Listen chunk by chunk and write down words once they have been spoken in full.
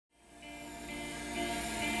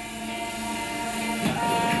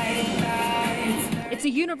It's a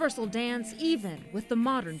universal dance, even with the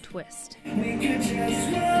modern twist. The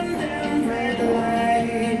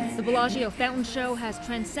Bellagio Fountain Show has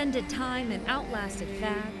transcended time and outlasted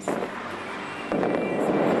fads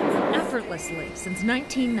effortlessly since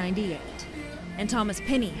 1998. And Thomas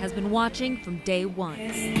Pinney has been watching from day one.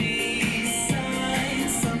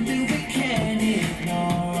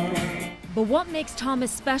 But what makes Thomas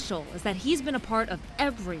special is that he's been a part of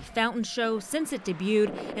every fountain show since it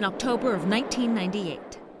debuted in October of 1998.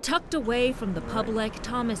 Tucked away from the public,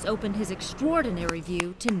 Thomas opened his extraordinary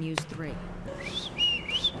view to News 3.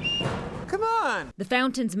 Come on! The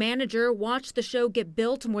fountain's manager watched the show get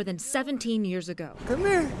built more than 17 years ago. Come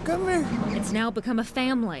here, come here. It's now become a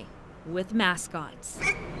family with mascots.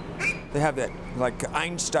 They have that, like,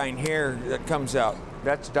 Einstein hair that comes out.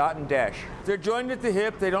 That's Dot and Dash. They're joined at the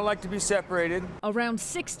hip. They don't like to be separated. Around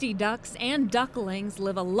 60 ducks and ducklings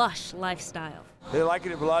live a lush lifestyle. They like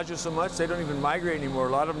it at Bellagio so much, they don't even migrate anymore.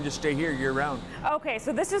 A lot of them just stay here year-round. Okay,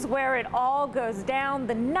 so this is where it all goes down,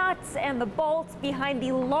 the nuts and the bolts behind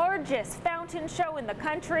the largest fountain show in the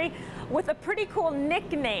country with a pretty cool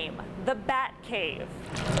nickname, the Bat Cave.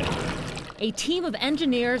 A team of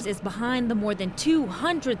engineers is behind the more than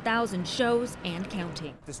 200,000 shows and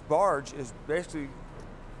counting. This barge is basically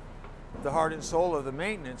the heart and soul of the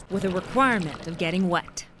maintenance. With a requirement of getting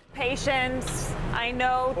wet. Patience, I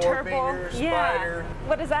know, Four turbo. fingers, Yeah. spider.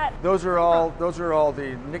 What is that? Those are all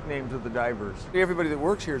the nicknames of the divers. Everybody that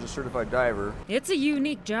works here is a certified diver. It's a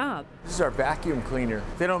unique job. This is our vacuum cleaner.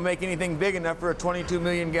 They don't make anything big enough for a 22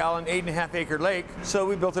 million gallon, 8.5 acre lake, so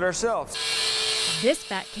we built it ourselves. This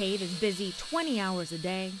Bat Cave is busy 20 hours a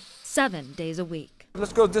day, 7 days a week.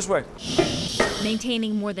 Let's go this way.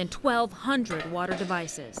 Maintaining more than 1,200 water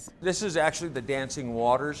devices. This is actually the dancing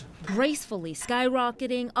waters. Gracefully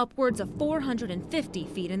skyrocketing upwards of 450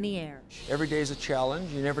 feet in the air. Every day is a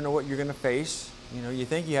challenge. You never know what you're going to face. You know, you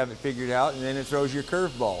think you have it figured out, and then it throws you a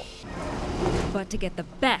curveball. But to get the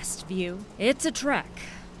best view, it's a trek.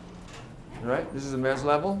 All right, this is the mez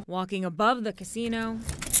level. Walking above the casino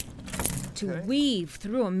to weave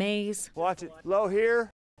through a maze. Watch it. Low here,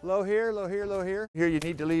 low here, low here, low here. Here you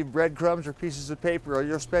need to leave breadcrumbs or pieces of paper or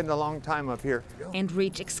you'll spend a long time up here. And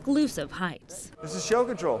reach exclusive heights. This is show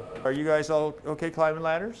control. Are you guys all okay climbing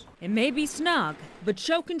ladders? It may be snug, but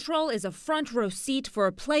show control is a front row seat for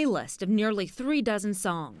a playlist of nearly 36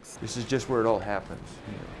 songs. This is just where it all happens.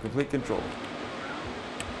 You know, complete control.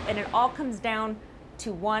 And it all comes down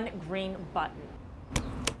to one green button.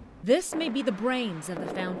 This may be the brains of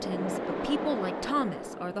the fountains, but people like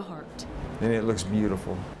Thomas are the heart. And it looks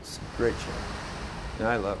beautiful. It's a great show. And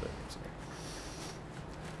I love it.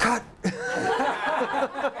 Cut!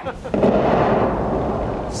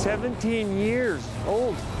 17 years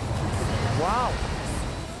old. Wow.